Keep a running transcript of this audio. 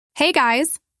Hey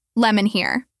guys, Lemon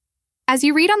here. As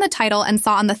you read on the title and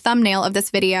saw on the thumbnail of this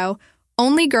video,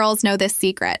 only girls know this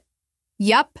secret.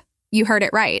 Yup, you heard it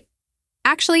right.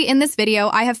 Actually, in this video,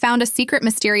 I have found a secret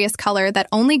mysterious color that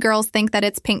only girls think that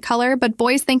it's pink color, but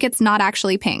boys think it's not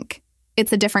actually pink.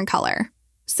 It's a different color.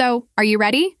 So, are you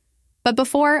ready? But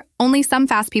before, only some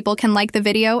fast people can like the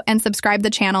video and subscribe the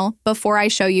channel before I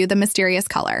show you the mysterious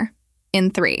color.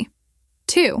 In 3,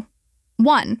 2,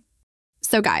 1.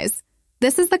 So guys,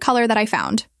 this is the color that I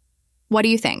found. What do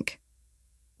you think?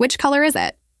 Which color is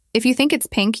it? If you think it's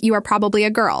pink, you are probably a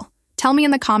girl. Tell me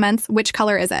in the comments which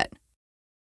color is it.